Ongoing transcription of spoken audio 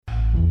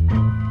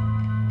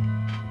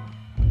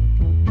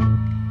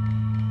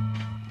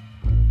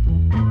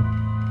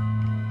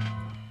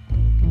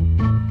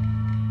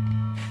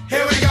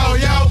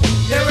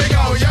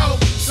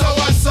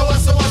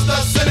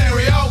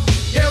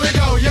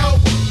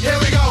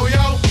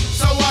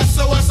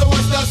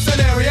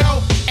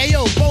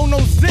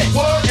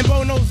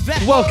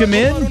Welcome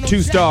in,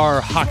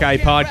 Two-Star Hawkeye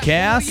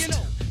Podcast.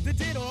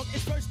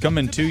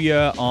 Coming to you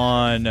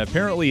on,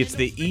 apparently it's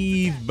the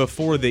eve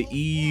before the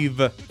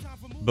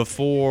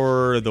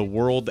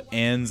world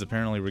ends.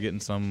 Apparently we're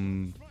getting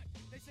some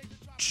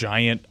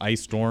giant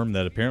ice storm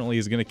that apparently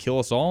is going to kill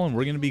us all, and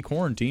we're going to be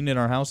quarantined in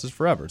our houses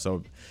forever.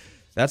 So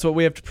that's what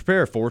we have to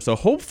prepare for. So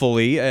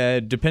hopefully,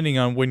 depending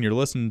on when you're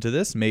listening to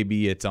this,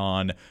 maybe it's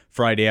on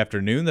Friday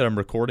afternoon that I'm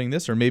recording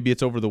this, or maybe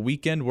it's over the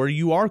weekend where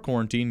you are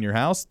quarantined in your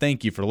house.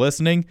 Thank you for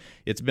listening.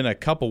 It's been a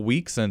couple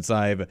weeks since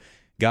I've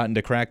gotten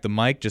to crack the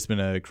mic. Just been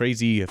a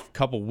crazy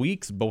couple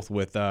weeks, both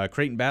with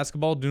Creighton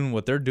basketball doing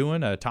what they're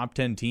doing, a top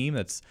 10 team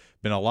that's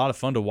been a lot of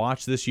fun to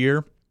watch this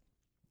year,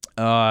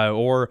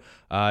 or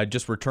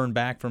just returned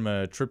back from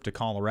a trip to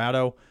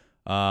Colorado.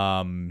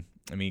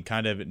 I mean,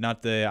 kind of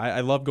not the –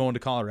 I love going to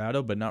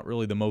Colorado, but not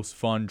really the most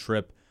fun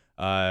trip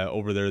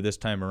over there this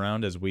time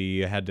around, as we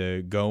had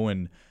to go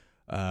and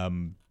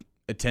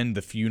attend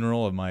the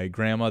funeral of my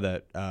grandma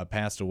that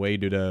passed away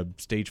due to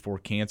stage 4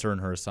 cancer in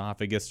her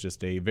esophagus.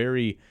 Just a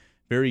very,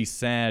 very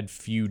sad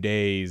few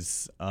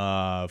days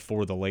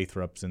for the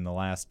Lathrops in the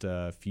last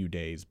few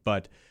days.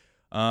 But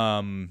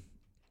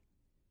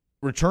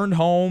returned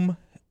home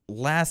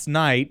last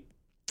night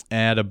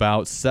at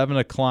about 7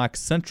 o'clock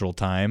Central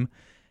Time,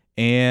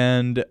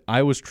 and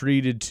I was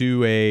treated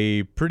to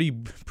a pretty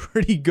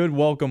good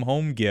welcome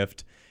home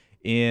gift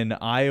in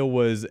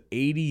Iowa's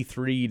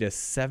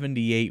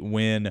 83-78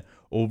 win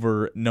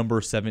over number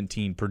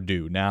 17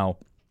 Purdue. Now,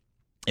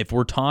 if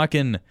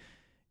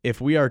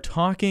we are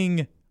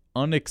talking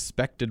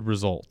unexpected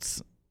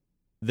results,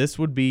 this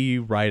would be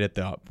right at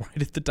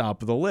the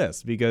top of the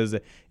list, because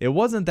it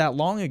wasn't that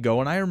long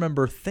ago, and I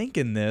remember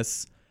thinking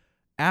this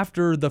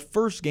after the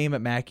first game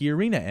at Mackey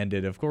Arena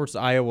ended. Of course,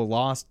 Iowa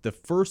lost the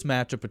first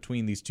matchup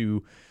between these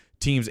two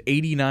teams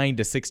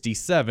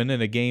 89-67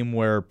 in a game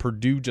where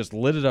Purdue just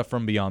lit it up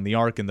from beyond the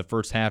arc in the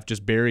first half,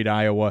 just buried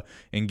Iowa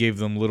and gave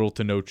them little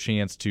to no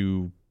chance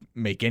to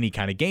make any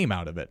kind of game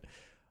out of it.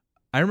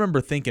 I remember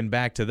thinking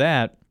back to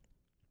that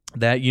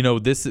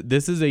this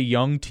is a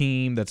young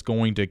team that's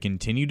going to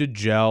continue to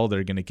gel.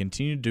 They're going to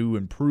continue to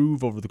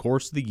improve over the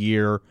course of the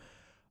year.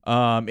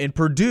 And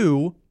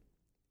Purdue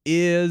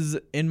is,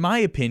 in my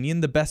opinion,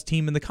 the best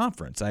team in the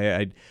conference.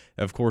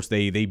 Of course,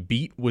 they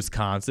beat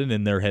Wisconsin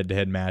in their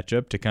head-to-head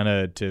matchup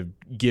to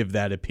give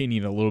that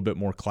opinion a little bit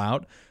more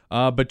clout.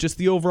 But just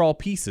the overall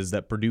pieces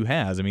that Purdue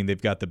has. I mean,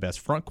 they've got the best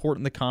front court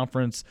in the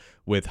conference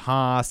with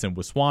Haas and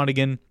with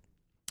Swanigan,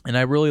 and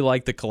I really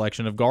like the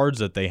collection of guards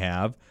that they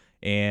have.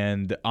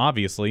 And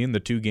obviously, in the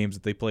two games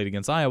that they played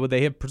against Iowa,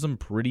 they have some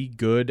pretty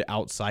good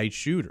outside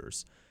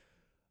shooters.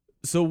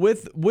 So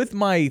with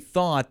my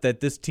thought that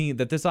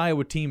this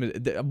Iowa team,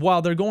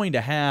 while they're going to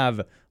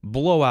have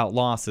blowout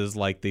losses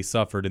like they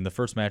suffered in the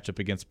first matchup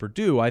against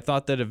Purdue, I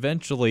thought that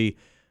eventually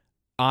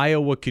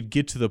Iowa could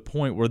get to the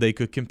point where they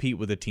could compete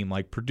with a team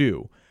like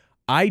Purdue.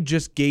 I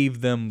just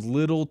gave them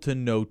little to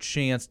no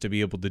chance to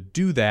be able to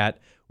do that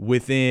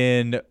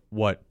within,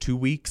 2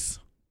 weeks?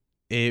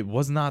 It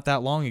was not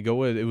that long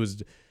ago. It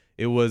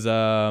was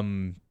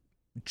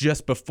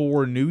just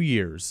before New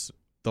Year's.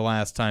 The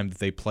last time that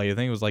they played, I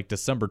think it was like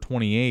December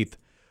 28th.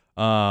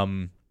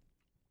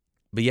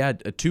 But yeah,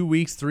 2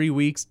 weeks, 3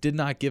 weeks did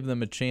not give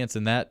them a chance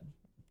in that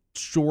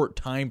short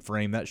time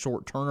frame, that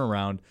short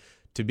turnaround,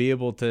 to be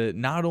able to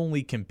not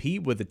only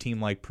compete with a team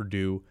like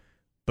Purdue,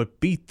 but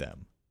beat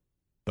them.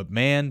 But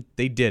man,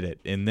 they did it,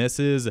 and this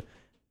is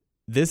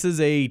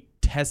a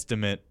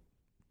testament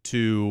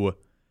to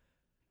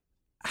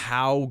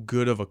how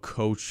good of a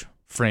coach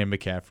Fran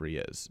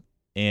McCaffery is,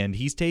 and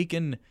he's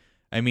taken.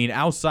 I mean,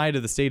 outside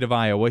of the state of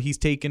Iowa, he's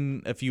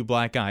taken a few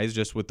black eyes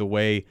just with the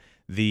way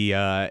the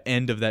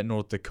end of that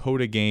North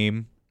Dakota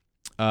game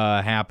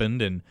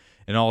happened and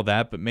all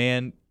that. But,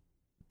 man,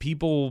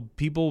 people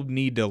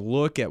need to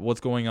look at what's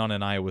going on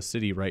in Iowa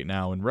City right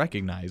now and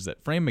recognize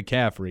that Fran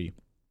McCaffery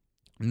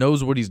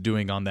knows what he's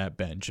doing on that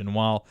bench. And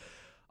while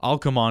I'll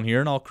come on here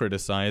and I'll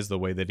criticize the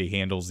way that he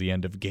handles the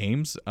end of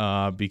games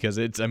because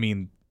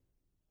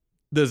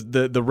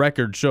the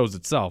record shows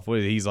itself.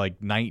 He's like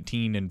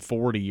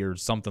 19-40 or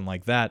something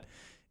like that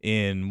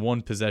in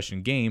one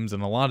possession games,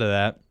 and a lot of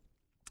that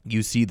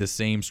you see the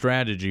same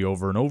strategy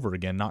over and over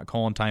again, not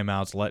calling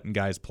timeouts, letting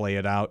guys play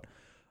it out.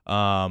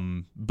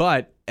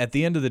 But at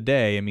the end of the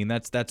day, I mean,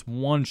 that's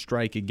one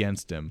strike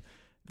against him,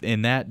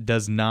 and that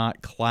does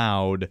not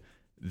cloud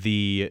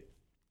the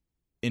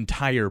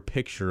entire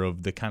picture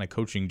of the kind of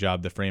coaching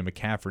job that Fran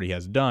McCaffery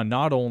has done,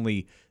 not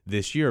only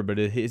this year, but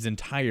his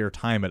entire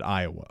time at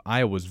Iowa.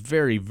 Iowa's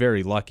very,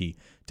 very lucky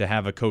to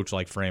have a coach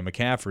like Fran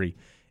McCaffery,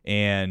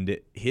 and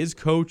his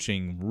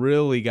coaching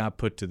really got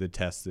put to the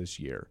test this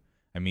year.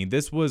 I mean,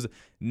 this was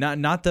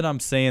not that I'm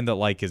saying that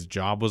like his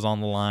job was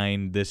on the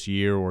line this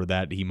year or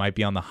that he might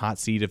be on the hot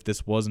seat if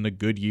this wasn't a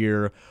good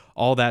year,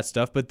 all that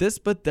stuff, but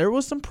there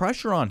was some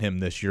pressure on him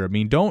this year. I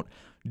mean, don't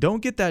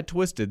get that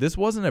twisted. This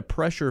wasn't a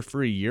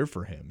pressure-free year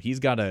for him. He's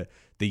got the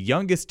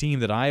youngest team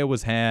that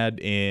Iowa's had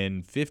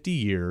in 50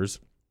 years.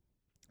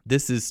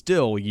 This is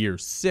still year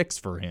 6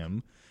 for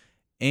him.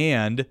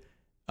 And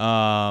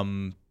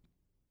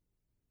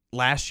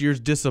last year's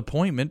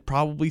disappointment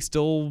probably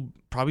still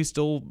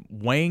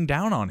weighing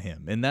down on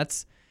him, and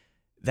that's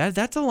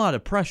a lot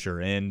of pressure.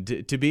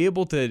 And to be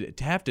able to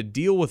have to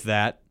deal with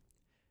that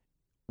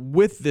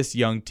with this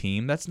young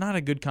team, that's not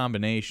a good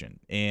combination.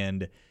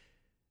 And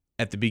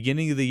at the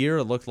beginning of the year,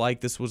 it looked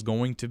like this was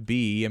going to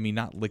be,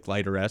 not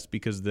Licklider-esque,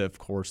 because of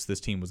course this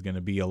team was going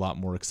to be a lot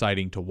more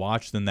exciting to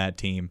watch than that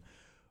team.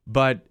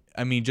 But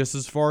just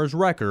as far as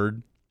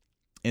record,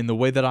 in the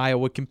way that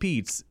Iowa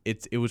competes,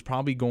 it was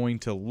probably going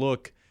to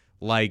look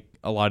like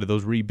a lot of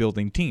those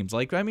rebuilding teams.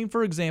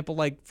 For example,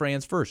 like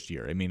Fran's first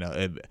year.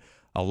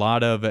 A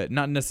lot of,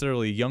 not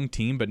necessarily a young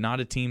team, but not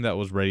a team that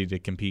was ready to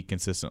compete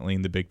consistently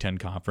in the Big Ten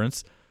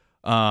Conference.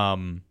 But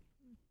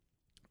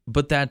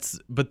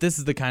this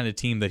is the kind of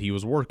team that he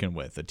was working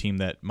with, a team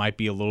that might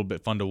be a little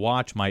bit fun to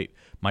watch, might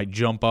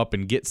jump up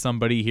and get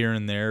somebody here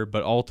and there,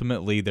 but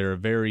ultimately they're a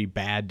very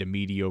bad to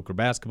mediocre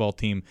basketball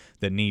team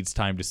that needs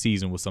time to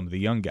season with some of the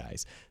young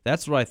guys.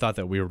 That's what I thought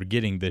that we were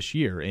getting this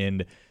year,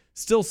 and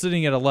still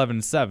sitting at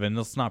 11-7.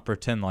 Let's not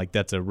pretend like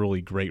that's a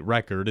really great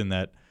record and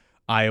that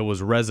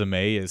Iowa's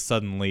resume is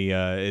suddenly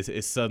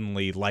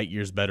light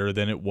years better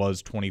than it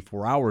was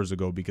 24 hours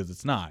ago, because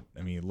it's not.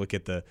 Look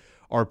at the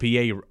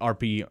RPI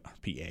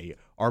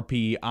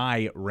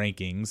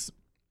rankings.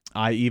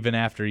 Even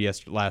after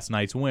last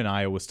night's win,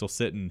 Iowa was still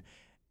sitting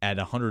at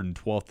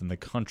 112th in the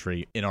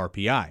country in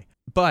RPI.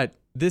 But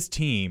this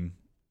team,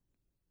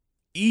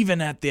 even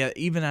at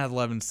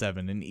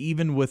 11-7, and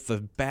even with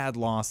the bad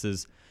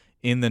losses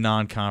in the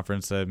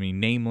non-conference,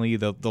 namely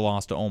the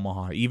loss to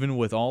Omaha, even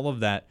with all of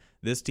that,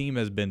 this team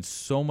has been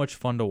so much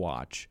fun to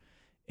watch.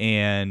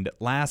 And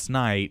last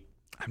night,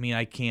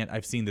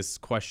 I've seen this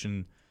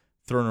question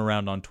thrown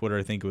around on Twitter.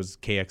 I think it was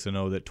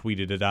KXNO that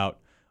tweeted it out,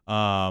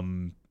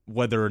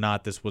 whether or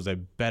not this was a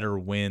better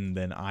win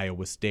than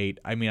Iowa State.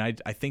 I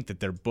think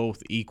that they're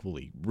both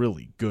equally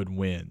really good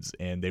wins,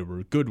 and they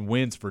were good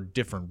wins for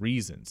different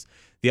reasons.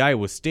 The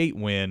Iowa State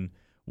win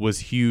was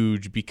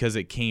huge because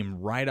it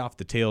came right off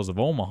the tails of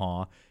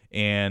Omaha,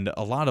 and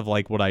a lot of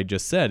like what I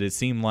just said, it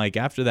seemed like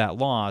after that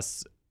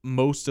loss,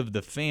 most of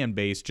the fan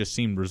base just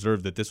seemed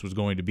reserved that this was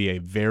going to be a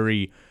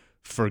very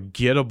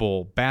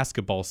forgettable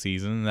basketball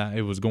season, that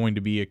it was going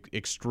to be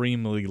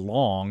extremely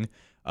long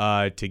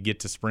to get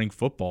to spring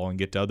football and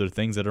get to other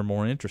things that are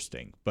more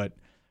interesting. But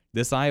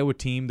this Iowa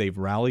team, they've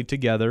rallied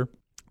together.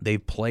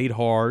 They've played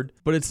hard,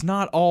 but it's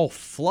not all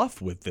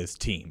fluff with this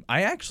team.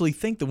 I actually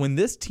think that when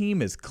this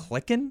team is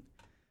clicking,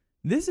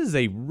 this is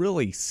a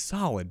really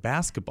solid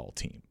basketball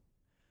team.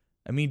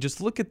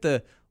 Just look at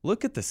the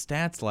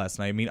stats last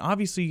night.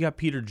 Obviously you got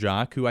Peter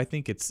Jok, who I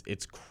think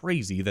it's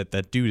crazy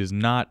that dude is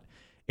not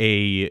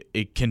a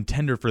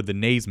contender for the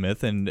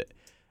Naismith, and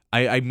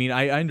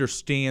I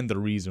understand the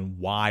reason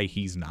why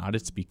he's not.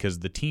 It's because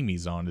the team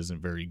he's on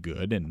isn't very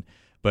good,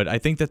 but I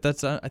think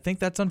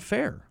that's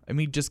unfair.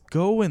 Just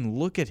go and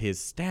look at his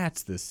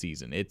stats this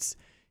season.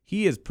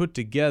 He has put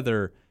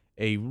together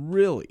a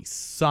really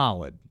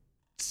solid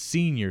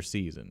senior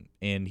season,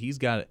 and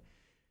he'll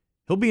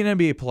be an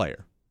NBA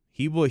player.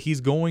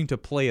 He's going to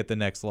play at the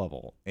next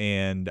level,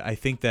 and I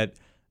think that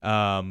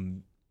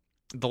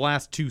the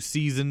last 2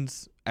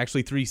 seasons,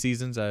 actually 3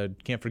 seasons, I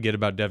can't forget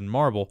about Devin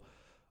Marble.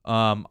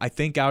 I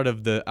think out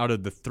of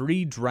the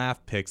 3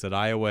 draft picks that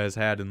Iowa has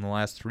had in the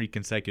last 3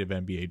 consecutive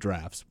NBA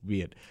drafts,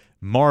 be it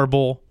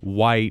Marble,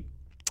 White,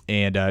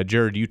 and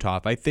Jared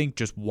Uthoff, I think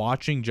just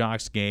watching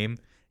Jok's game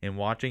and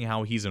watching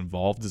how he's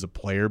involved as a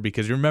player,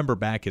 because you remember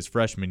back his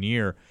freshman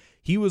year,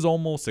 he was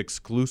almost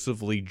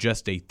exclusively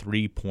just a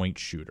 3-point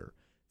shooter.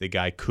 The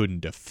guy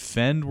couldn't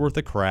defend worth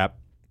a crap.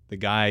 The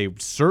guy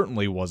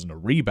certainly wasn't a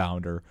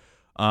rebounder.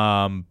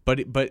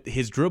 But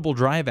his dribble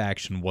drive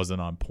action wasn't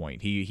on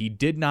point. He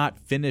did not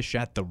finish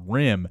at the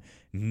rim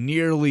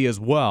nearly as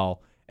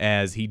well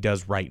as he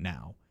does right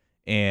now.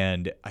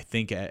 And I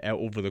think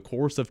over the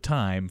course of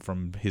time,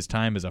 from his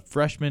time as a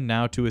freshman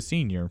now to a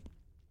senior,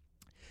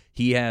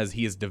 he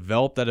has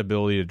developed that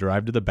ability to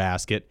drive to the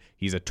basket.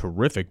 He's a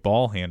terrific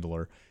ball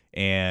handler,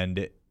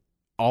 and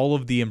all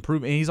of the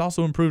improvement. And he's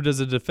also improved as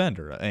a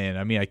defender.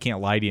 And I can't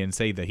lie to you and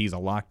say that he's a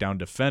lockdown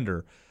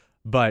defender,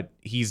 but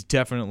he's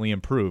definitely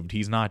improved.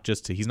 He's not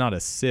a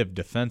sieve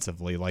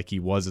defensively like he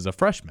was as a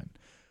freshman.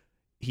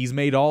 He's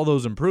made all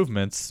those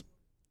improvements,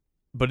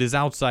 but his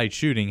outside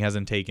shooting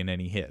hasn't taken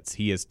any hits.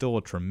 He is still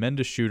a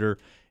tremendous shooter.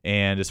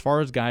 And as far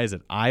as guys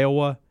at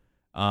Iowa,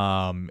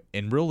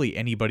 and really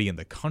anybody in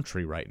the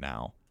country right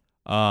now,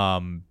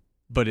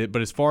 but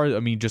as far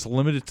as, just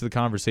limited to the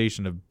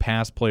conversation of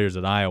past players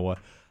at Iowa,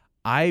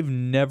 I've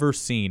never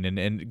seen,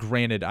 and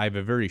granted, I have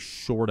a very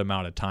short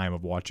amount of time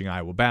of watching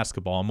Iowa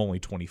basketball. I'm only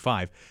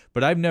 25,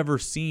 but I've never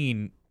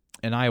seen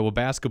an Iowa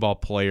basketball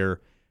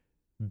player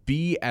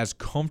be as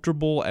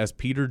comfortable as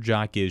Peter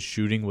Jok is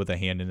shooting with a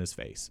hand in his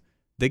face.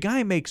 The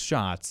guy makes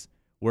shots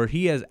where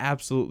he has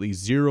absolutely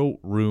zero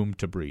room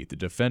to breathe. The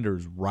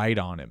defender's right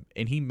on him,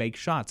 and he makes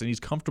shots, and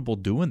he's comfortable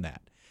doing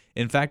that.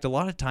 In fact, a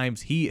lot of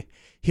times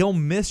he'll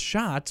miss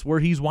shots where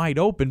he's wide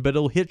open, but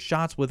he'll hit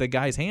shots with a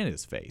guy's hand in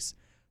his face.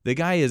 The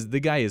guy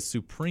is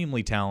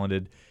supremely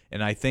talented,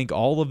 and I think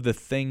all of the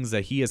things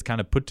that he has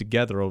kind of put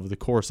together over the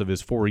course of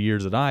his 4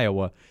 years at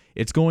Iowa,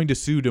 it's going to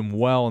suit him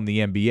well in the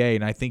NBA,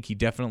 and I think he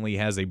definitely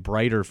has a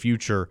brighter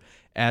future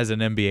as an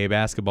NBA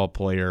basketball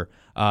player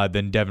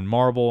than Devin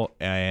Marble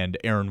and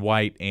Aaron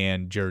White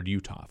and Jared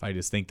Utoff. I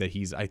think that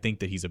he's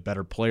a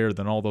better player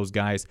than all those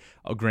guys.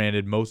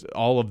 Granted,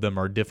 all of them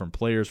are different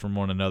players from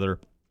one another.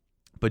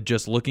 But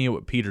just looking at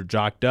what Peter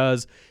Jok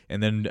does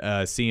and then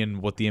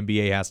seeing what the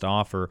NBA has to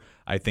offer,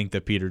 I think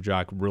that Peter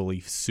Jok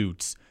really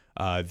suits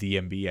the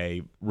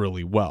NBA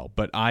really well.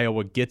 But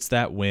Iowa gets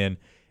that win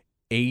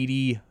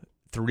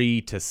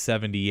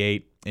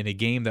 83-78 in a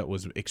game that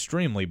was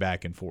extremely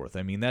back and forth.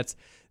 I mean, that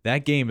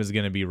game is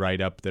going to be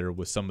right up there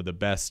with some of the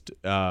best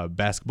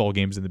basketball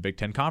games in the Big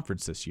Ten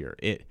Conference this year.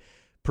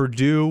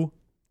 Purdue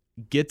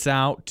gets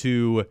out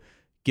to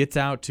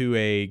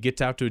a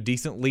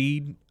decent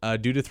lead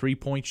due to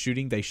 3-point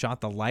shooting. They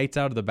shot the lights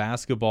out of the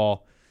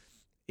basketball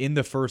in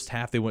the first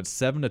half. They went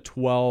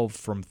 7-12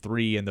 from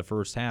 3 in the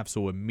first half.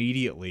 So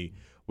immediately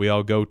we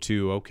all go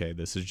to, okay,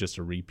 this is just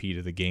a repeat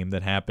of the game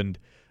that happened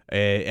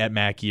at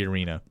Mackey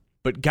Arena.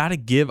 But got to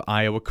give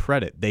Iowa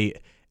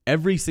credit.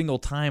 Every single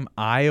time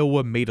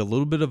Iowa made a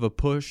little bit of a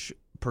push,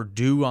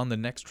 Purdue on the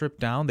next trip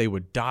down, they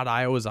would dot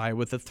Iowa's eye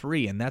with a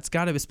 3, and that's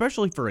got to,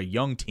 especially for a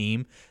young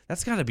team,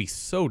 that's got to be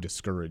so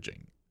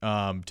discouraging.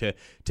 To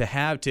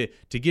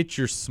get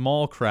your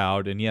small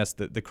crowd, and yes,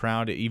 the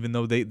crowd, even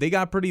though they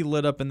got pretty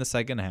lit up in the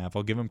second half,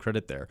 I'll give them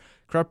credit there.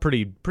 Crowd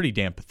pretty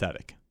damn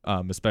pathetic,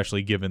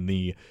 especially given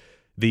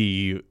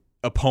the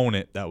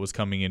opponent that was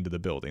coming into the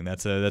building.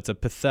 That's a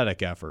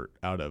pathetic effort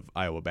out of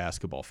Iowa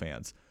basketball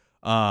fans.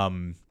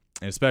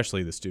 And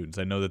especially the students.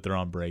 I know that they're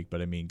on break,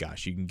 but I mean,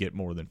 gosh, you can get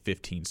more than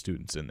 15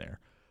 students in there.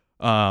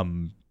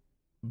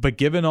 But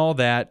given all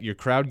that, your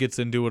crowd gets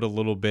into it a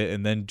little bit,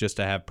 and then just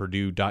to have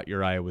Purdue dot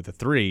your eye with a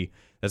 3,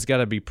 that's got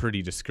to be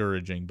pretty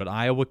discouraging. But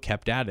Iowa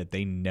kept at it.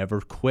 They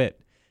never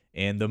quit.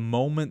 And the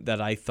moment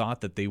that I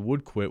thought that they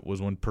would quit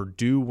was when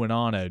Purdue went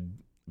on a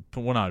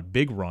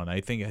big run.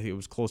 I think it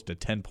was close to a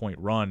 10-point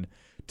run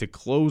to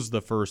close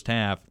the first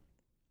half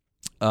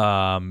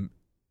and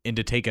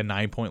to take a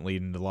 9-point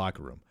lead in the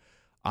locker room.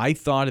 I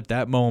thought at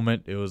that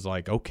moment it was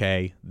like,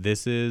 okay,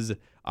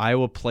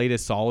 Iowa played a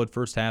solid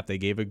first half. They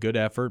gave a good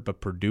effort,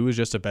 but Purdue is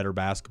just a better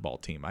basketball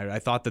team. I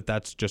thought that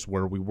that's just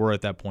where we were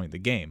at that point in the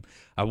game.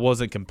 I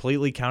wasn't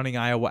completely counting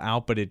Iowa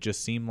out, but it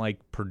just seemed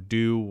like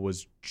Purdue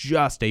was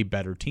just a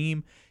better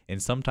team,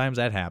 and sometimes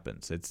that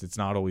happens. It's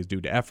not always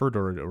due to effort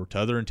or to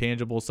other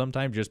intangibles.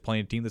 Sometimes just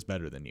playing a team that's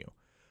better than you.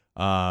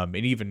 And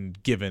even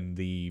given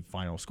the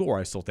final score,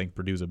 I still think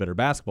Purdue's a better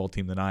basketball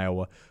team than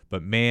Iowa.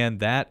 But, man,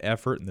 that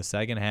effort in the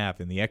second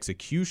half and the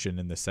execution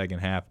in the second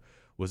half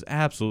was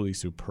absolutely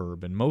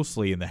superb, and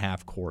mostly in the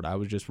half court. I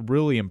was just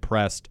really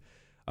impressed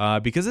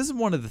because this is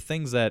one of the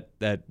things that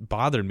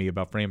bothered me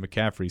about Fran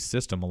McCaffrey's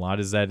system a lot,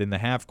 is that in the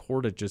half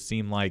court it just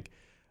seemed like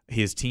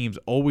his teams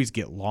always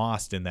get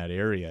lost in that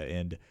area.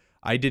 And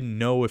I didn't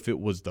know if it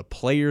was the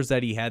players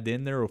that he had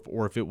in there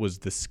or if it was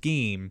the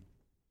scheme,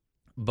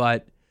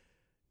 but –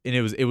 and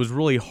it was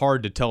really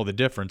hard to tell the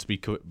difference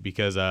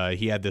because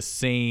he had the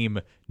same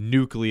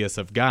nucleus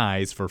of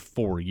guys for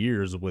 4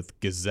 years with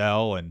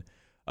Gazelle and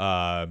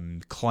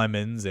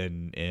Clemens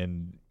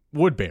and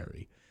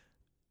Woodbury.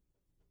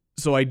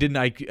 So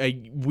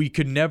we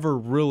could never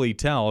really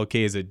tell,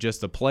 okay, is it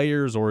just the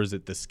players or is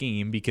it the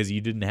scheme, because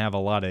you didn't have a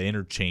lot of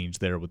interchange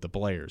there with the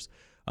players.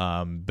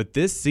 But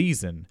this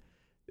season,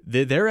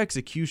 their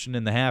execution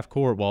in the half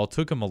court, while it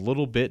took them a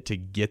little bit to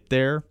get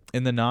there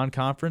in the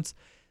non-conference,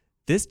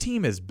 this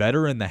team is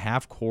better in the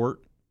half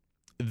court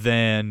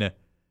than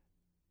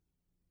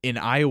an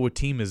Iowa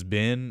team has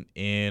been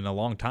in a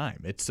long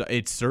time.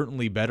 It's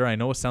certainly better. I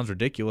know it sounds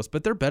ridiculous,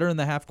 but they're better in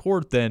the half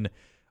court than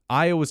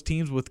Iowa's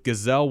teams with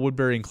Gazelle,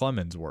 Woodbury, and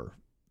Clemens were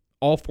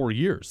all 4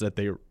 years that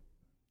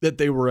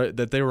they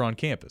were on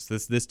campus.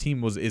 This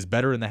team is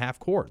better in the half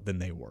court than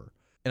they were,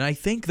 and I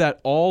think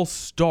that all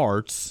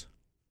starts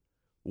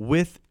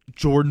with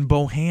Jordan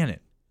Bohannon.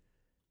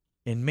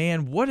 And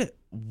man,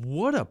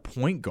 what a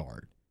point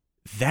guard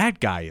that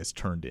guy has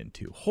turned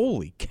into.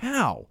 Holy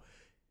cow.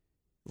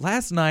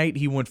 Last night,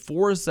 he went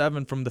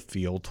 4-7 from the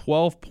field,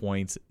 12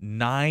 points,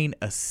 9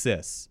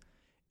 assists.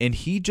 And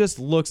he just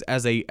looks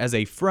as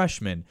a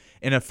freshman,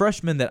 and a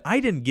freshman that I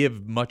didn't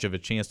give much of a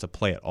chance to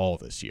play at all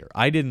this year.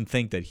 I didn't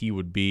think that he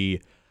would be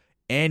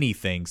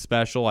anything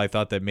special. I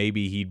thought that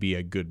maybe he'd be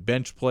a good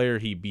bench player.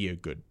 He'd be a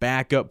good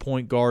backup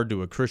point guard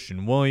to a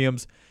Christian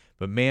Williams.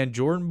 But man,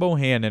 Jordan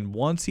Bohannon,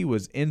 once he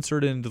was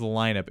inserted into the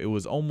lineup, it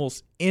was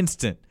almost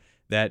instant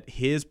that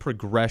his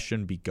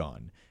progression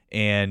begun.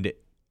 And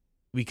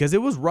because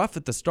it was rough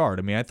at the start.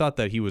 I mean, I thought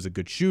that he was a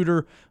good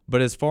shooter,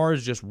 but as far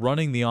as just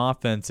running the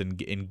offense and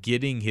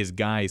getting his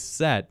guys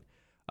set,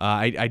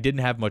 I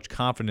didn't have much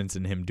confidence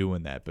in him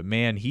doing that. But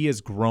man, he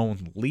has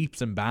grown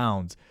leaps and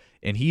bounds,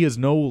 and he is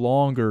no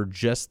longer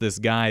just this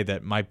guy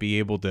that might be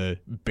able to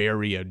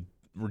bury a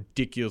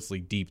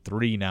ridiculously deep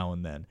 3 now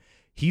and then.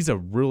 He's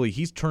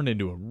turned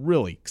into a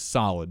really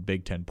solid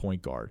Big Ten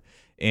point guard.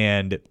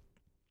 And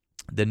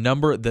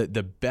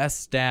The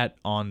best stat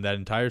on that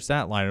entire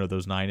stat line are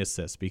those 9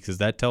 assists, because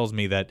that tells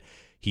me that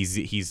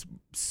he's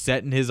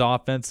setting his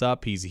offense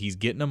up, he's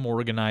getting them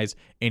organized,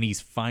 and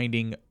he's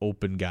finding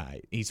open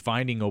guys. He's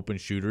finding open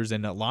shooters,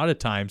 and a lot of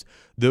times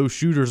those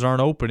shooters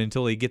aren't open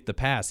until they get the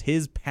pass.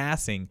 His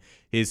passing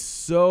is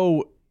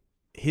so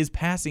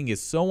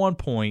on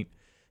point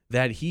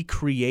that he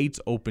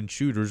creates open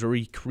shooters, or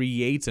he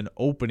creates an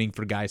opening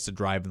for guys to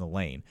drive in the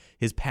lane.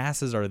 His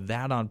passes are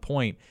that on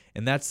point,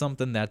 and that's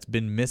something that's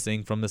been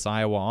missing from this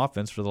Iowa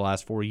offense for the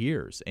last 4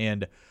 years.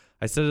 And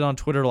I said it on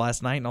Twitter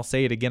last night, and I'll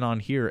say it again on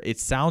here. It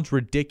sounds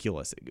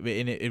ridiculous,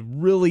 and it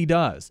really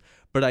does.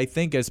 But I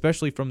think,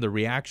 especially from the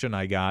reaction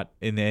I got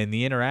in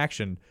the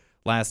interaction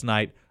last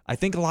night, I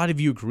think a lot of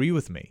you agree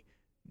with me.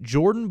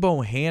 Jordan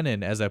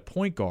Bohannon as a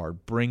point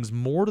guard brings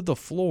more to the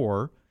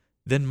floor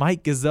than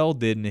Mike Gesell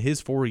did in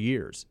his 4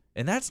 years.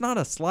 And that's not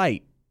a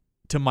slight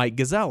to Mike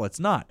Gesell. It's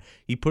not.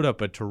 He put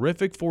up a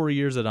terrific 4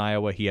 years at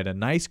Iowa. He had a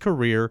nice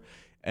career.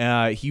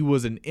 He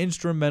was an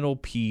instrumental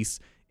piece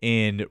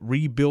in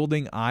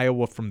rebuilding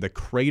Iowa from the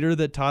crater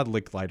that Todd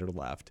Licklider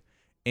left.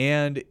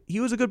 And he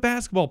was a good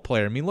basketball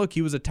player. I mean, look,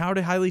 he was a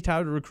highly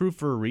touted recruit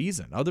for a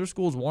reason. Other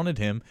schools wanted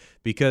him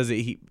because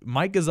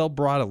Mike Gesell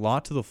brought a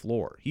lot to the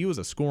floor. He was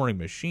a scoring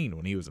machine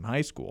when he was in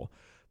high school.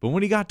 But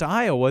when he got to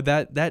Iowa,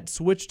 that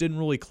switch didn't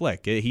really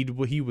click.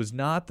 He was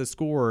not the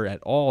scorer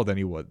at all that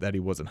he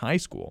was in high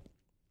school.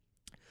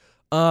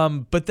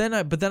 But then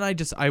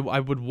I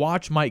would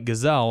watch Mike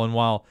Gesell, and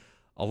while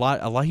a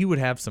lot he would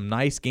have some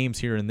nice games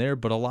here and there,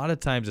 but a lot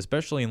of times,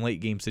 especially in late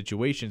game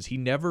situations, he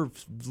never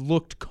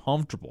looked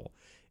comfortable.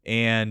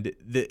 And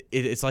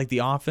it's like the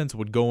offense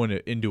would go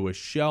into a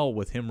shell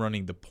with him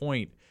running the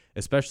point,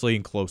 especially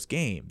in close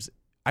games.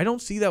 I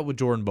don't see that with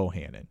Jordan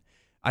Bohannon.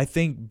 I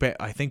think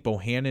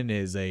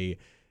Bohannon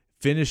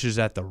finishes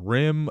at the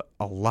rim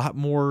a lot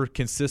more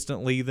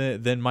consistently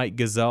than Mike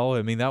Gesell.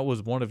 I mean, that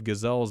was one of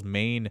Gesell's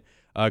main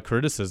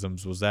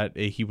criticisms, was that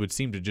he would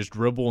seem to just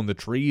dribble in the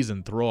trees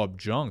and throw up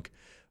junk.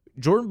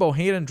 Jordan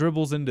Bohannon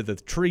dribbles into the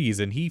trees,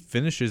 and he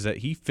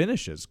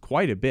finishes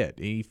quite a bit.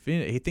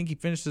 I think he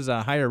finishes at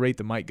a higher rate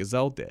than Mike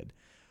Gesell did.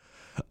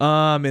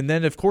 And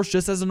then, of course,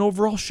 just as an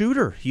overall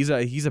shooter, he's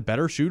a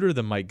better shooter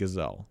than Mike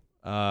Gesell.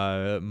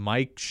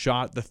 Mike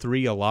shot the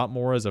three a lot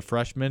more as a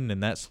freshman,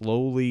 and that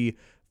slowly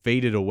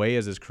faded away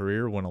as his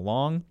career went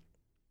along,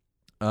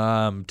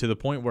 to the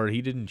point where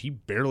he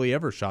barely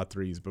ever shot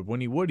threes, but when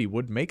he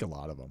would make a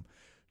lot of them.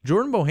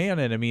 Jordan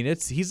Bohannon, I mean,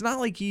 he's not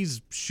like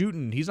he's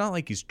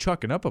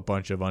chucking up a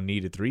bunch of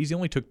unneeded threes. He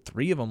only took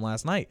 3 of them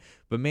last night,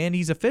 but man,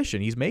 he's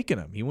efficient. He's making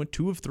them. He went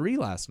 2 of 3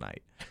 last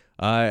night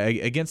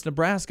against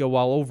Nebraska.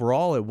 While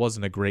overall it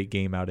wasn't a great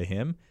game out of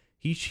him,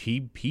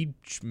 he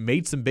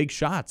made some big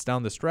shots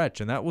down the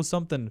stretch, and that was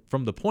something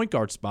from the point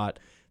guard spot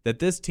that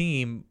this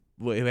team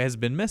has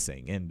been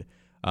missing. And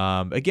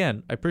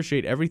again, I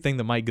appreciate everything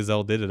that Mike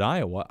Gesell did at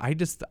Iowa.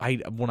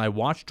 When I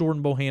watch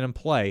Jordan Bohannon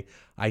play,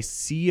 I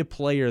see a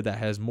player that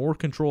has more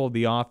control of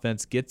the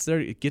offense, gets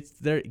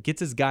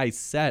his guys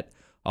set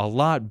a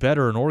lot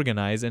better and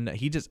organized, and I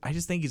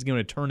just think he's going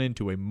to turn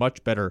into a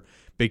much better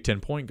Big Ten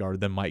point guard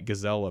than Mike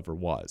Gesell ever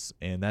was,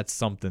 and that's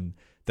something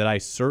that I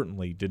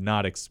certainly did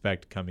not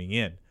expect coming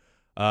in.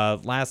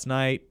 Last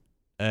night,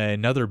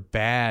 another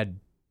bad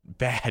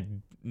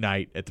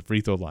night at the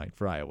free throw line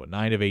for Iowa.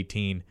 9 of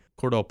 18.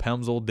 Cordell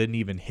Pemsl didn't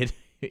even hit.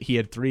 He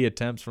had 3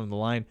 attempts from the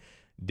line,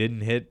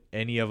 didn't hit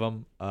any of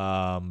them.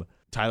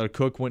 Tyler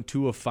Cook went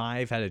 2 of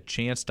 5, had a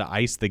chance to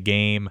ice the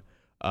game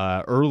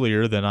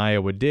earlier than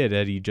Iowa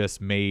did. He just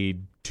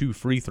made 2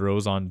 free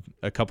throws on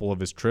a couple of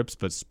his trips,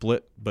 but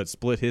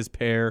split his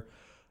pair.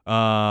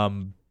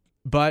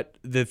 But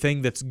the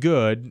thing that's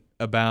good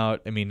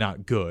about,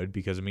 not good,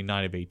 because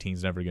 9 of 18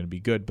 is never going to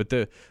be good, but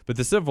the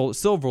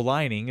silver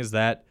lining is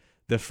that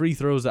the free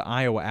throws that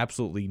Iowa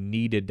absolutely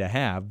needed to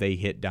have, they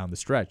hit down the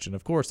stretch. And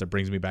of course, that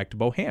brings me back to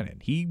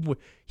Bohannon.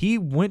 He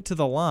went to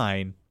the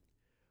line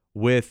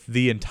with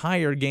the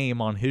entire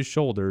game on his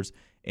shoulders,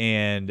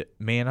 and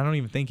man, I don't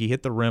even think he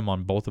hit the rim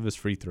on both of his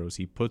free throws.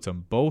 He puts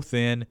them both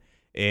in,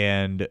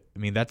 and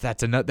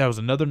that was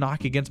another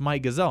knock against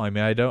Mike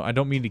Gesell. I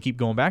don't mean to keep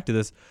going back to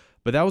this,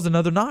 but that was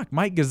another knock.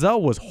 Mike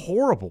Gesell was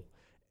horrible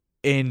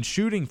in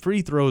shooting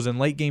free throws in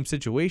late game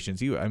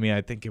situations.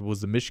 I think it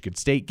was the Michigan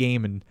State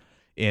game in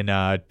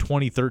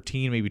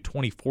 2013, maybe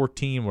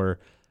 2014, where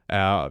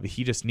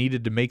he just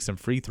needed to make some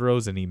free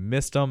throws and he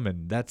missed them,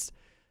 and that's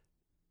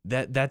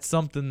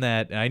something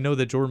that I know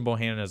that Jordan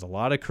Bohannon has a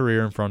lot of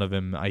career in front of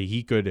him.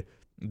 I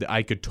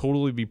could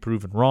totally be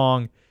proven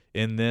wrong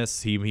in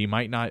this. He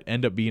might not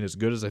end up being as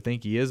good as I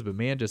think he is, but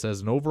man, just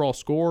as an overall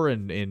scorer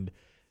and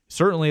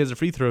certainly as a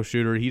free throw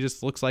shooter, he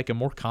just looks like a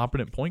more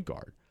competent point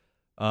guard.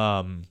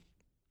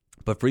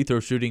 But free throw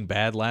shooting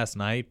bad last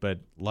night, but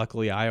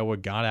luckily Iowa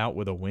got out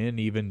with a win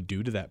even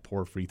due to that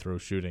poor free throw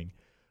shooting.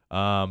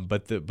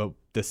 But the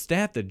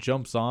stat that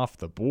jumps off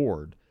the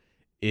board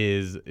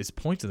is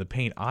points in the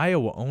paint.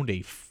 Iowa owned a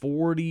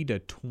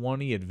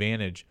 40-20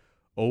 advantage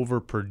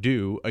over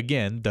Purdue.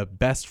 Again, the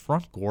best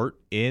front court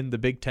in the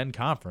Big Ten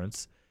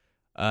Conference.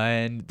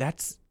 And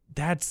that's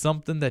that's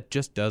something that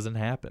just doesn't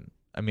happen.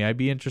 I mean, I'd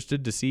be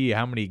interested to see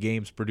how many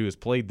games Purdue has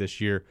played this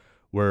year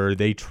where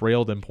they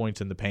trailed in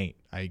points in the paint.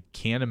 I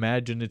can't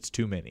imagine it's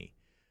too many.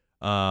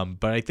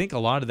 But I think a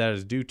lot of that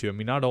is due to, I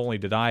mean, not only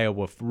did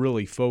Iowa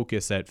really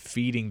focus at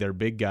feeding their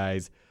big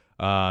guys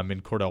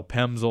in Cordell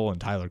Pemsel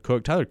and Tyler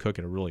Cook. Tyler Cook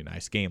had a really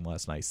nice game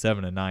last night,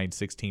 7 of 9,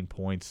 16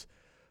 points.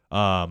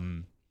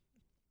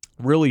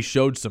 Really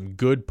showed some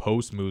good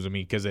post moves. I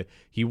mean, because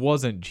he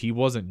wasn't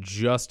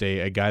just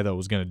a guy that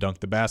was going to dunk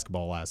the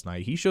basketball last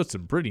night. He showed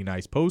some pretty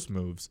nice post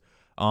moves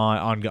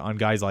on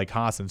guys like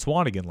Haas and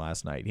Swanigan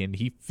last night, and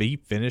he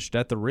finished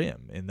at the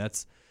rim, and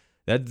that's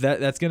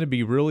going to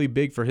be really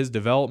big for his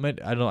development.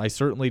 I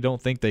certainly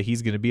don't think that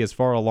he's going to be as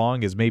far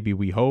along as maybe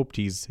we hoped.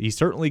 He's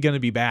certainly going to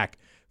be back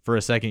for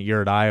a second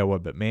year at Iowa,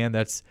 but man,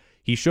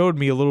 he showed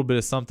me a little bit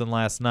of something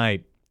last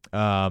night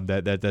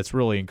that's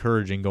really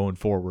encouraging going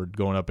forward,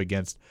 going up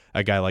against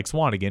a guy like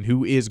Swanigan,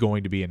 who is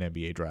going to be an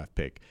NBA draft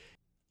pick.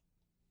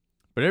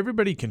 But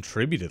everybody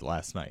contributed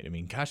last night. I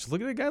mean, gosh,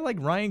 look at a guy like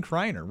Ryan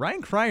Kreiner.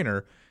 Ryan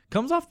Kreiner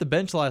comes off the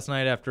bench last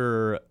night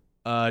after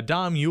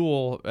Dom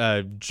Ewell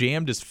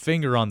jammed his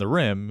finger on the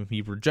rim.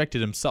 He rejected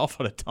himself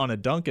on a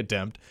dunk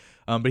attempt,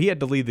 but he had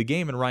to lead the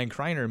game, and Ryan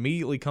Kreiner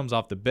immediately comes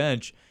off the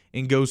bench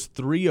and goes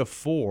 3 of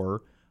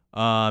 4.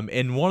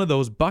 In one of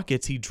those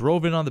buckets, he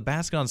drove in on the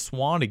basket on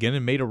Swanigan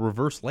and made a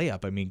reverse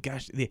layup. I mean,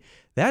 gosh,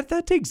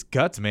 that takes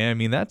guts, man. I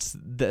mean,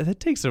 that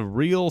takes a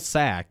real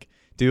sack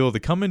to be able to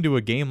come into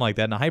a game like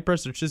that in a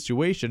high-pressure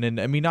situation. And,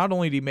 I mean, not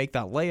only did he make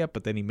that layup,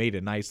 but then he made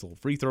a nice little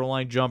free throw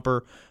line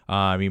jumper.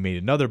 He made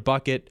another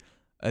bucket.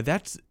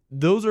 That's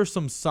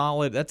a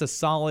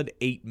solid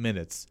 8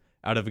 minutes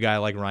out of a guy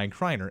like Ryan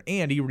Kreiner,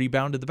 and he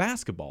rebounded the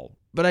basketball.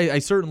 But I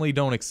certainly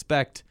don't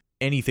expect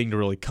anything to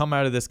really come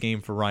out of this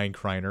game for Ryan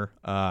Kreiner.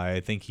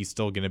 I think he's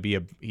still going to be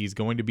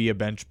a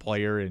bench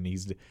player, and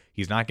he's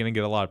not going to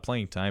get a lot of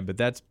playing time.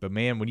 But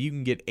man, when you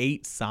can get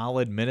 8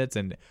 solid minutes,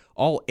 and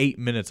all 8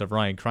 minutes of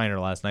Ryan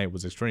Kreiner last night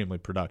was extremely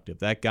productive.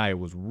 That guy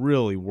was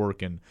really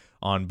working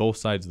on both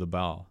sides of the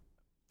ball.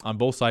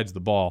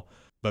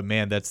 But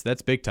man, that's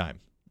big time.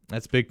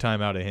 That's big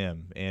time out of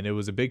him, and it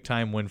was a big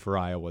time win for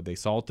Iowa. They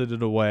salted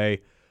it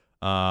away.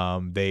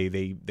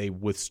 They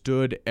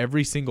withstood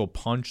every single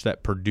punch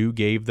that Purdue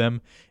gave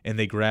them, and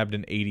they grabbed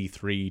an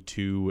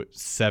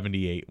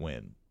 83-78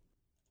 win.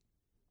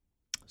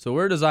 So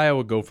where does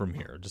Iowa go from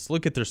here? Just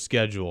look at their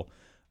schedule.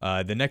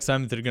 The next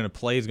time that they're going to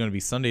play is going to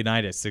be Sunday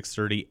night at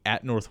 6:30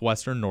 at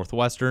Northwestern.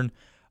 Northwestern,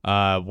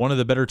 one of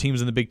the better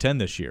teams in the Big Ten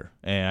this year,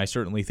 and I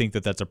certainly think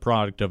that that's a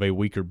product of a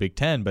weaker Big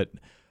Ten, but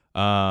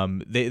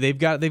they've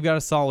got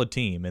a solid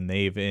team, and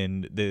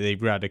they've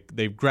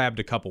grabbed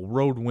a couple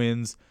road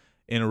wins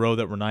in a row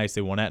that were nice.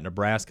 They won at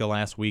Nebraska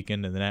last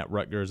weekend, and then at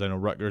Rutgers. I know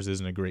Rutgers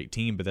isn't a great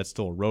team, but that's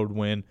still a road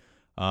win.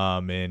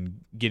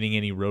 And getting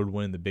any road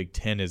win in the Big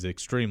Ten is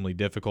extremely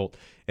difficult.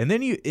 And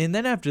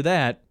then after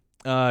that,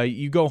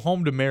 you go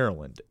home to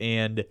Maryland,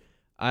 and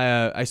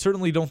I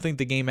certainly don't think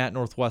the game at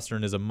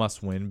Northwestern is a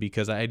must-win,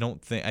 because I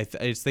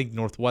just think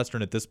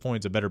Northwestern at this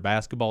point is a better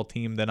basketball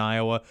team than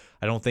Iowa.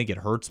 I don't think it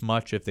hurts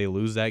much if they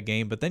lose that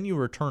game. But then you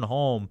return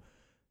home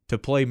to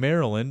play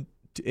Maryland,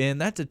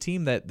 and that's a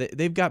team that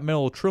they've got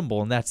Merrill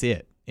Trimble, and that's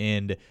it.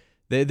 And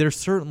they're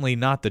certainly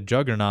not the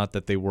juggernaut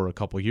that they were a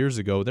couple years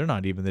ago. They're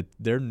not even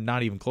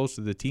close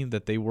to the team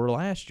that they were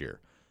last year.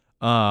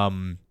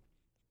 And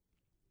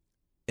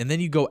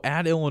then you go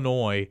at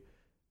Illinois,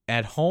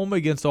 at home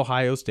against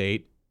Ohio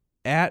State,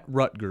 at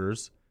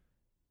Rutgers,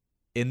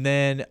 and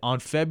then on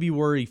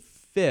February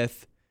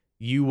 5th,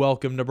 you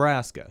welcome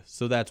Nebraska.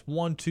 So that's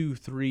 1, 2,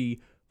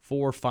 3,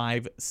 4,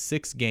 5,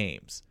 6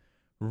 games.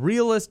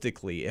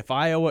 Realistically, if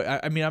Iowa,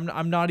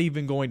 I'm not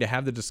even going to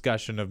have the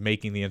discussion of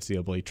making the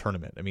NCAA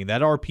tournament. I mean,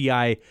 that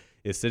RPI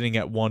is sitting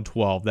at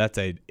 112. That's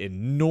an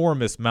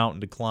enormous mountain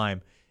to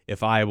climb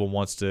if Iowa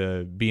wants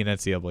to be an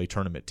NCAA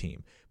tournament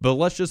team. But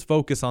let's just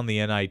focus on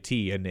the NIT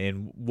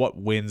and what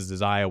wins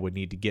does Iowa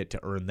need to get to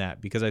earn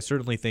that, because I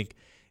certainly think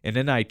an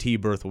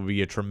NIT berth will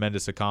be a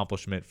tremendous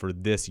accomplishment for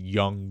this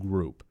young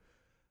group.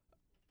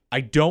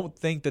 I don't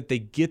think that they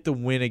get the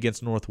win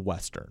against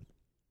Northwestern.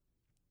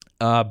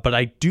 But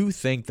I do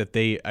think that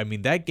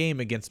that game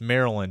against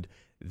Maryland,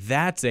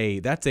 that's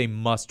a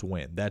must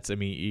win. It's a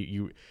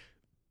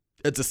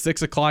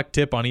 6:00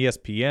 tip on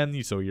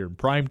ESPN, so you're in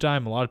prime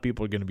time. A lot of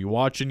people are going to be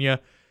watching you.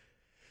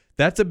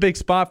 That's a big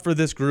spot for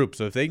this group.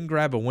 So if they can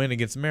grab a win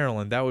against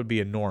Maryland, that would be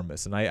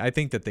enormous. And I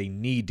think that they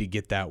need to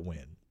get that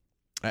win.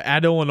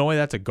 At Illinois,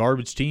 that's a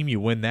garbage team. You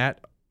win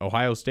that.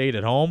 Ohio State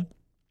at home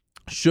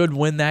should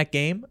win that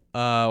game.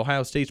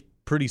 Ohio State's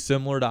pretty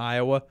similar to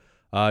Iowa,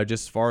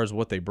 just as far as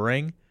what they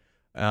bring.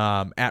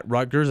 At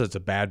Rutgers, it's a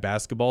bad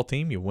basketball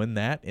team. You win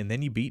that, and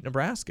then you beat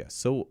Nebraska.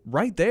 So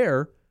right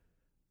there,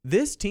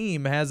 this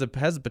team has a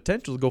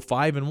potential to go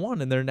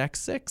 5-1 in their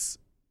next 6.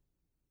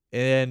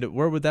 And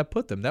where would that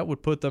put them? That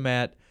would put them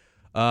at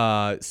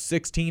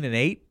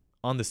 16-8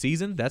 on the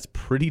season. That's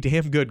pretty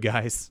damn good,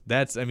 guys.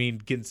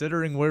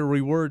 Considering where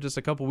we were just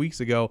a couple weeks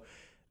ago,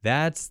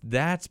 that's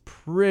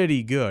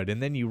pretty good.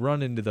 And then you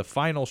run into the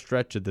final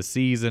stretch of the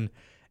season.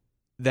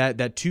 that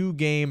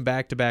 2-game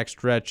back-to-back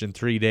stretch in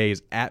 3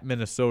 days at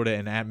Minnesota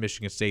and at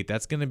Michigan State,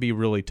 that's going to be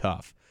really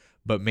tough.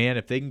 But, man,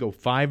 if they can go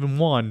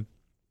 5-1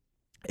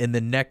 in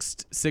the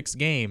next 6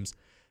 games,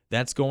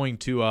 that's going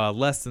to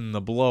lessen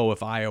the blow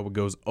if Iowa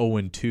goes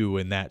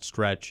 0-2 in that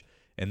stretch.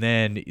 And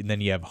then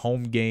you have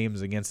home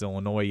games against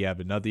Illinois. You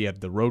have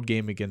the road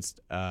game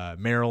against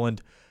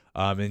Maryland.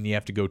 And you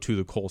have to go to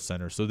the Kohl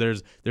Center. So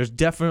there's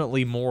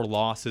definitely more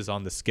losses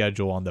on the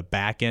schedule on the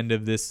back end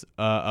of this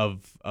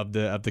of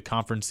the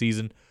conference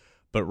season.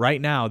 But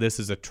right now, this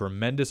is a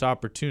tremendous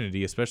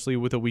opportunity, especially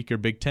with a weaker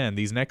Big Ten.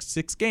 These next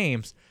 6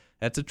 games,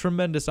 that's a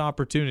tremendous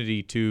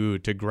opportunity to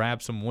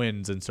grab some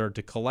wins and start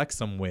to collect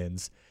some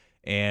wins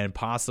and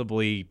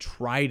possibly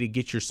try to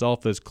get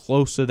yourself as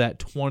close to that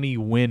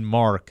 20-win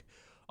mark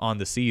on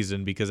the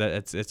season, because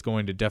it's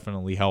going to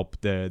definitely help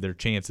their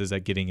chances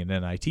at getting an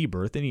NIT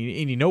berth. And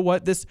you know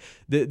what?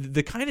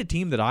 The kind of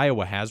team that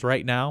Iowa has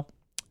right now,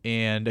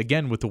 and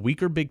again with the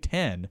weaker Big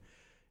Ten,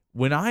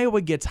 when Iowa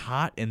gets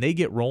hot and they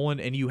get rolling,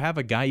 and you have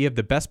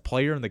the best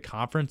player in the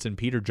conference in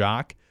Peter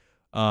Jock.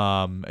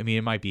 I mean,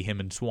 it might be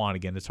him and Swan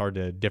again. It's hard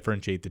to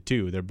differentiate the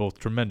two. They're both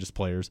tremendous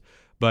players,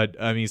 but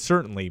I mean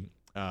certainly,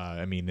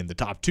 in the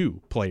top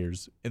 2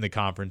 players in the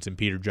conference in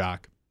Peter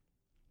Jock.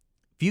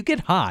 If you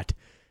get hot,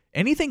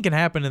 anything can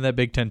happen in that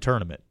Big Ten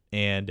tournament.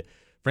 And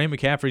Fran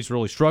McCaffrey's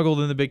really struggled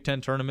in the Big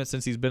Ten tournament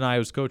since he's been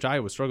Iowa's coach.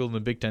 Iowa struggled in the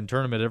Big Ten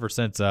tournament ever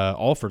since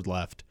Alford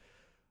left.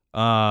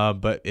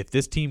 But if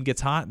this team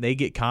gets hot and they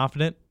get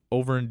confident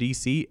over in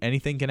D.C.,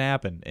 anything can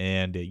happen.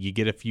 And you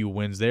get a few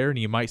wins there, and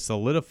you might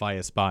solidify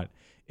a spot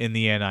in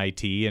the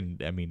NIT.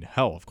 And, I mean,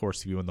 hell, of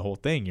course, if you win the whole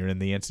thing, you're in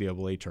the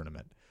NCAA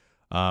tournament.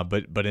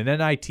 But an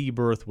NIT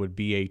berth would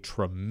be a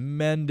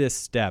tremendous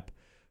step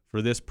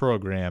for this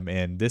program,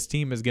 and this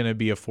team is going to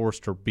be a force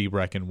to be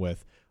reckoned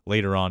with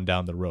later on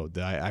down the road.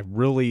 I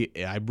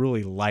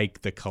really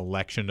like the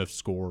collection of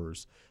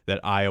scorers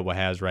that Iowa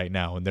has right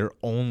now, and they're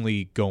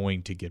only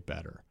going to get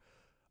better.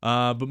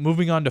 But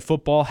moving on to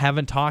football,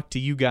 haven't talked to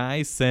you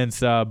guys since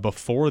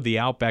before the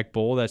Outback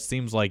Bowl. That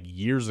seems like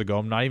years ago.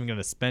 I'm not even going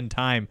to spend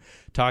time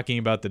talking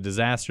about the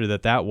disaster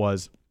that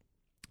was.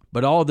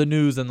 But all the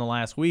news in the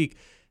last week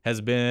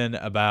has been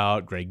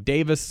about Greg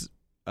Davis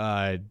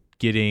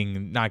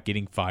not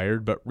getting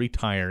fired, but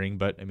retiring.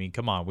 But, I mean,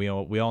 come on. We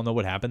all know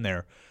what happened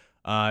there.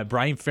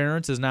 Brian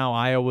Ferentz is now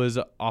Iowa's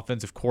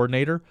offensive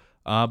coordinator,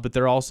 but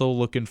they're also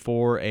looking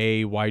for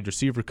a wide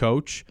receiver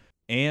coach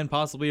and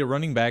possibly a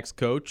running backs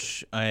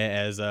coach,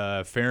 as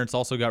Ferentz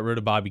also got rid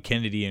of Bobby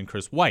Kennedy and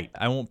Chris White.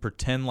 I won't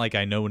pretend like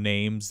I know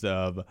names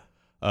of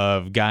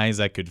guys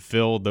that could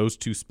fill those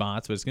 2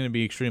 spots, but it's going to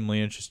be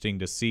extremely interesting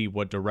to see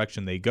what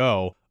direction they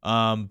go.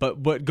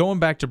 But going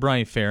back to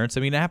Brian Ferentz,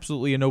 I mean,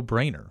 absolutely a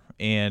no-brainer.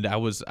 And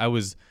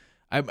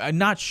I'm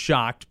not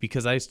shocked,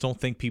 because I just don't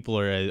think people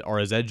are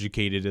as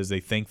educated as they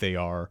think they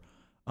are.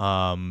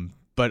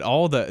 But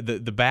all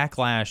the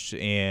backlash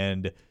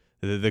and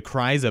the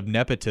cries of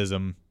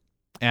nepotism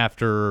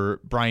after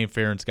Brian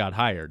Ferentz got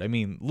hired. I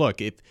mean,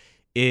 look, if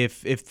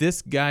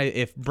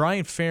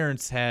Brian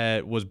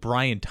Ferentz was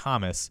Brian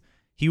Thomas,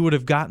 he would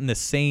have gotten the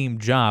same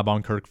job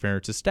on Kirk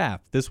Ferentz's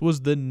staff. This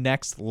was the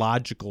next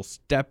logical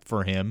step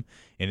for him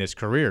in his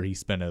career. He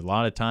spent a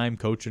lot of time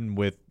coaching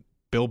with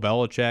Bill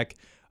Belichick.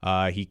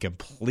 He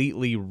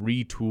completely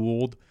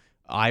retooled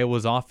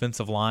Iowa's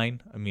offensive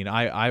line. I mean,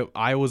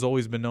 Iowa's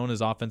always been known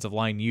as offensive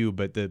line U,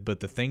 but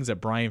the things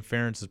that Brian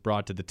Ferentz has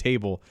brought to the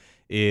table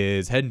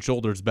is head and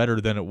shoulders better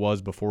than it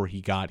was before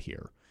he got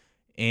here.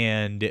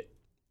 And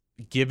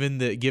given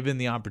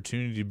the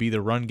opportunity to be the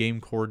run game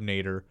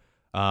coordinator,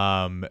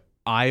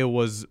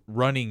 Iowa's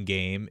running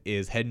game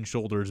is head and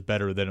shoulders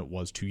better than it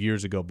was 2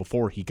 years ago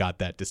before he got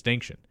that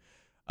distinction.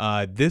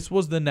 This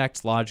was the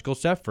next logical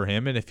step for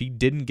him, and if he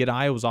didn't get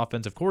Iowa's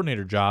offensive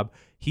coordinator job,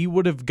 he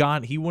would have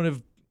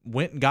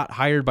went and got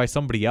hired by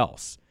somebody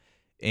else.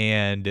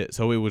 And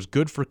so it was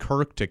good for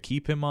Kirk to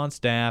keep him on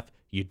staff.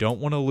 You don't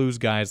want to lose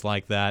guys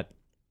like that,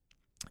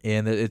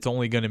 and it's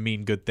only going to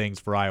mean good things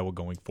for Iowa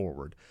going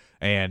forward.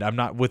 And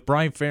with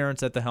Brian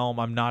Ferentz at the helm,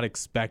 I'm not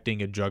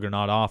expecting a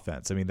juggernaut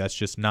offense. I mean, that's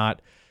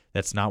not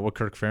what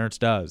Kirk Ferentz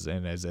does.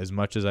 And as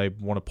much as I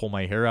want to pull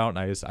my hair out, and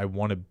I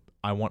want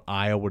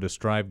Iowa to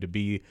strive to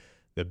be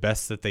the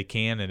best that they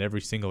can in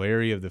every single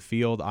area of the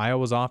field,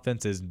 Iowa's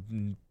offense is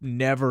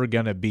never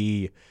going to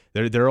be –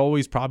 they're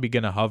always probably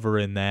going to hover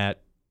in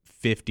that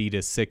 50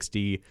 to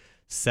 60,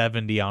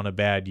 70 on a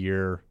bad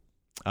year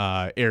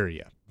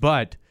area.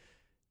 But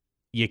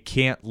you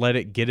can't let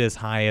it get as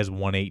high as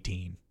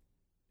 118.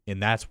 And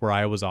that's where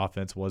Iowa's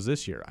offense was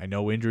this year. I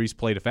know injuries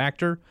played a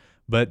factor,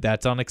 but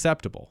that's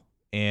unacceptable.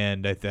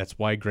 And that's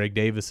why Greg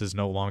Davis is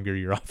no longer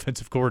your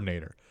offensive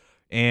coordinator.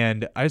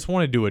 And I just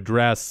wanted to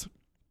address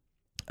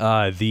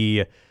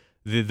the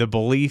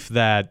belief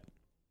that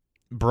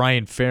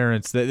Brian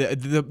Ferentz,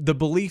 the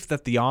belief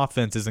that the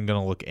offense isn't going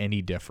to look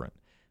any different.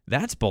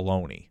 That's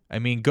baloney. I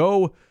mean,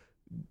 if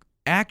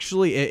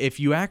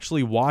you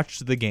actually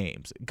watched the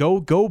games,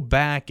 go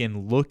back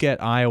and look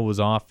at Iowa's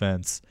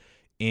offense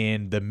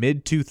in the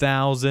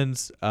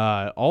mid-2000s,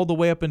 all the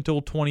way up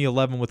until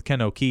 2011 with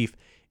Ken O'Keefe.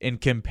 and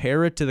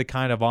compare it to the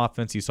kind of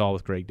offense you saw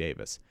with Greg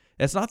Davis.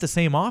 It's not the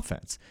same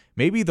offense.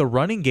 Maybe the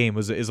running game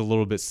is a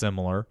little bit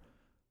similar,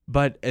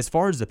 but as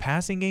far as the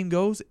passing game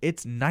goes,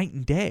 it's night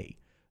and day.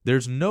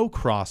 There's no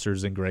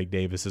crossers in Greg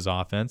Davis's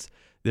offense.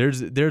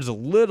 There's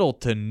little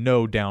to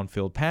no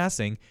downfield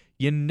passing.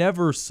 You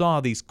never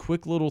saw these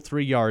quick little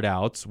 3-yard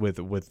outs with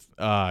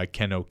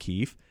Ken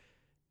O'Keefe.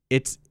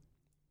 It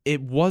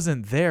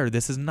wasn't there.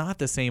 This is not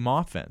the same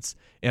offense.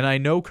 And I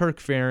know Kirk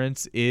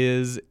Ferentz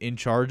is in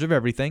charge of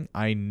everything.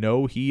 I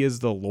know he is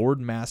the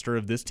Lord Master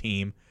of this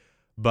team.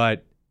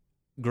 But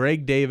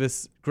Greg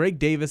Davis's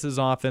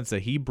offense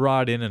that he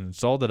brought in and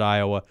installed at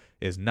Iowa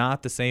is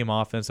not the same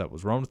offense that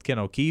was run with Ken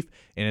O'Keefe,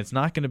 and it's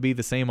not going to be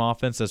the same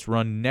offense that's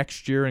run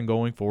next year and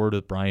going forward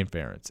with Brian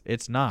Ferentz.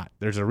 It's not.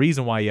 There's a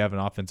reason why you have an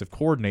offensive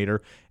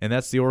coordinator, and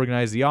that's to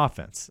organize the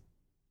offense.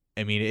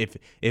 I mean,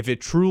 if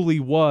it truly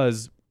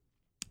was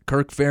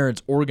Kirk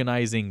Ferentz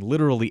organizing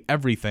literally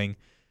everything,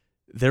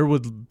 there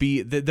wouldn't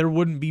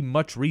be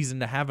much reason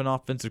to have an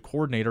offensive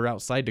coordinator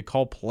outside to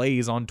call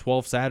plays on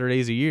 12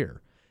 Saturdays a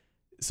year.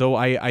 So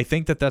I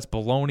think that's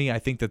baloney. I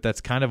think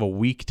that's kind of a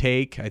weak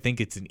take. I think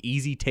it's an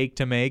easy take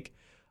to make,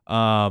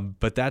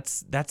 but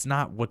that's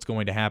not what's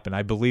going to happen.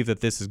 I believe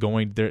that there's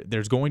going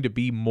to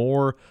be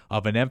more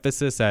of an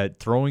emphasis at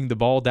throwing the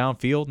ball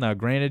downfield. Now,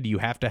 granted, you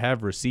have to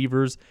have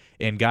receivers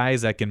and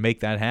guys that can make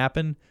that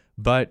happen,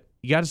 but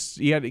you got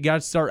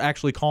to start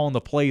actually calling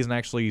the plays and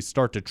actually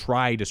start to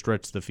try to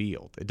stretch the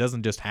field. It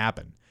doesn't just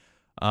happen.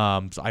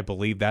 So I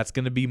believe that's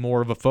going to be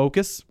more of a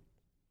focus.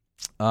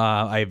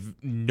 I have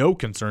no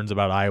concerns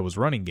about Iowa's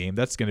running game.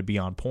 That's going to be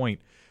on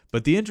point.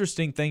 But the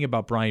interesting thing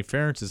about Brian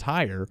Ferentz's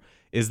hire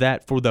is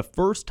that for the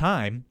first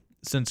time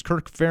since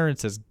Kirk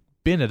Ferentz has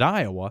been at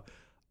Iowa,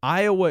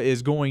 Iowa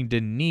is going to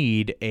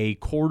need a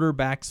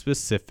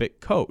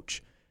quarterback-specific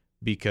coach,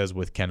 because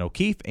with Ken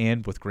O'Keefe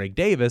and with Greg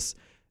Davis,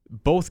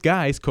 both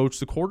guys coach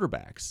the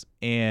quarterbacks.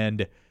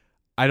 And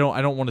I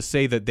don't want to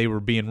say that they were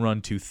being run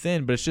too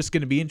thin, but it's just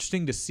going to be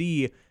interesting to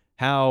see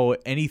how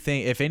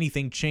if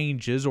anything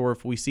changes, or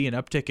if we see an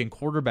uptick in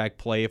quarterback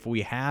play, if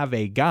we have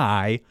a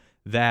guy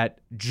that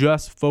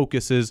just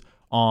focuses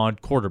on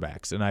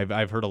quarterbacks. And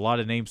I've heard a lot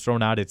of names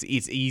thrown out. It's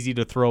easy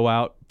to throw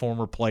out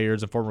former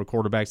players and former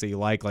quarterbacks that you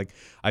like. Like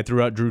I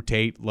threw out Drew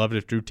Tate. Loved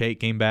if Drew Tate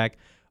came back.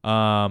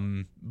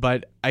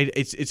 But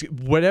it's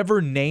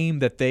whatever name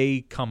that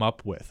they come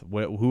up with,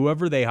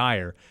 whoever they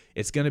hire,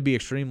 it's going to be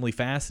extremely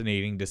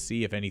fascinating to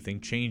see if anything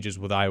changes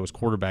with Iowa's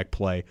quarterback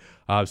play.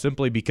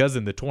 Simply because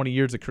in the 20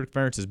 years that Kirk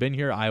Ferentz has been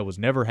here, Iowa's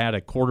never had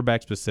a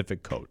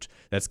quarterback-specific coach.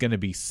 It's going to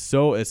be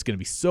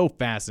so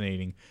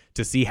fascinating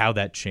to see how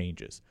that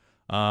changes.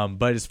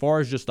 But as far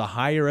as just the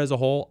hire as a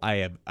whole,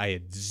 I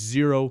had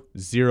zero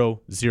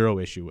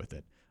issue with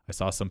it. I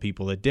saw some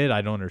people that did.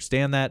 I don't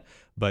understand that,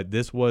 but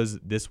this was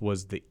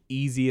the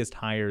easiest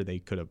hire they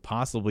could have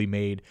possibly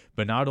made.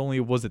 But not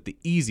only was it the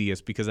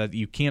easiest, because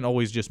you can't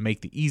always just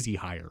make the easy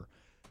hire.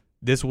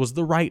 This was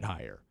the right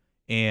hire,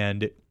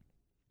 and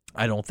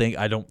I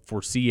don't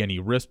foresee any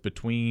rift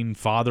between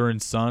father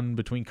and son,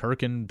 between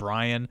Kirk and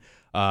Brian.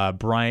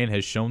 Brian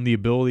has shown the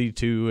ability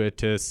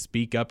to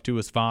speak up to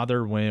his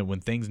father when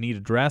things need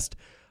addressed.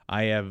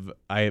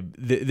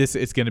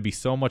 It's going to be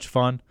so much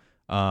fun.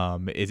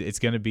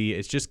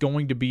 It's just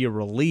going to be a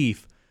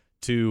relief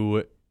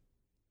to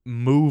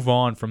move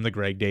on from the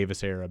Greg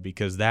Davis era,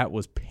 because that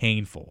was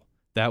painful.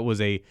 That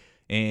was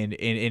and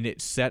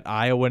it set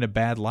Iowa in a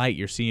bad light.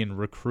 You're seeing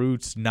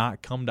recruits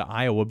not come to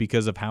Iowa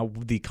because of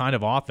the kind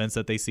of offense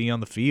that they see on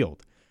the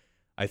field.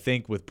 I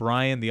think with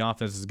Brian, the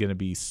offense is going to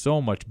be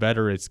so much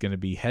better. It's going to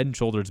be head and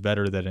shoulders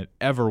better than it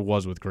ever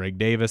was with Greg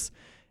Davis.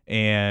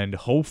 And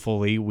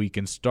hopefully we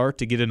can start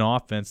to get an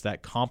offense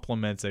that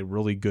complements a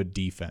really good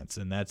defense.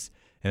 And that's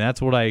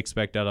what I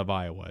expect out of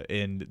Iowa.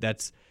 And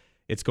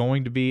it's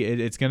going to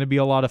be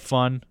a lot of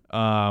fun.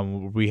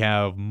 We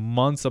have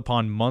months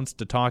upon months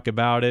to talk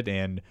about it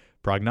and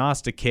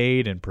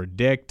prognosticate and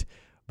predict.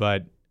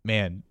 But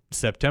man,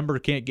 September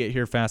can't get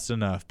here fast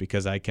enough,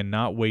 because I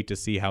cannot wait to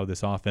see how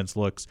this offense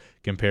looks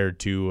compared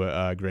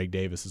to Greg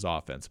Davis's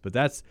offense. But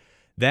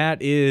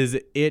that is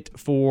it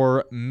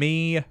for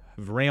me.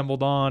 I've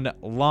rambled on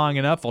long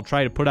enough. I'll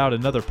try to put out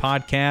another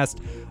podcast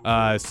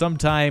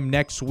sometime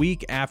next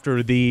week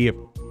after the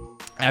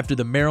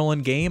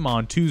Maryland game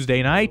on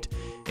Tuesday night.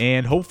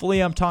 And hopefully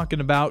I'm talking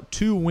about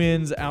 2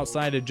 wins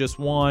outside of just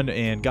 1,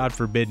 and God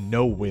forbid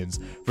no wins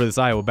for this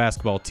Iowa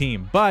basketball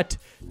team. But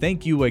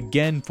thank you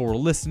again for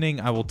listening.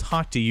 I will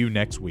talk to you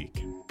next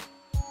week.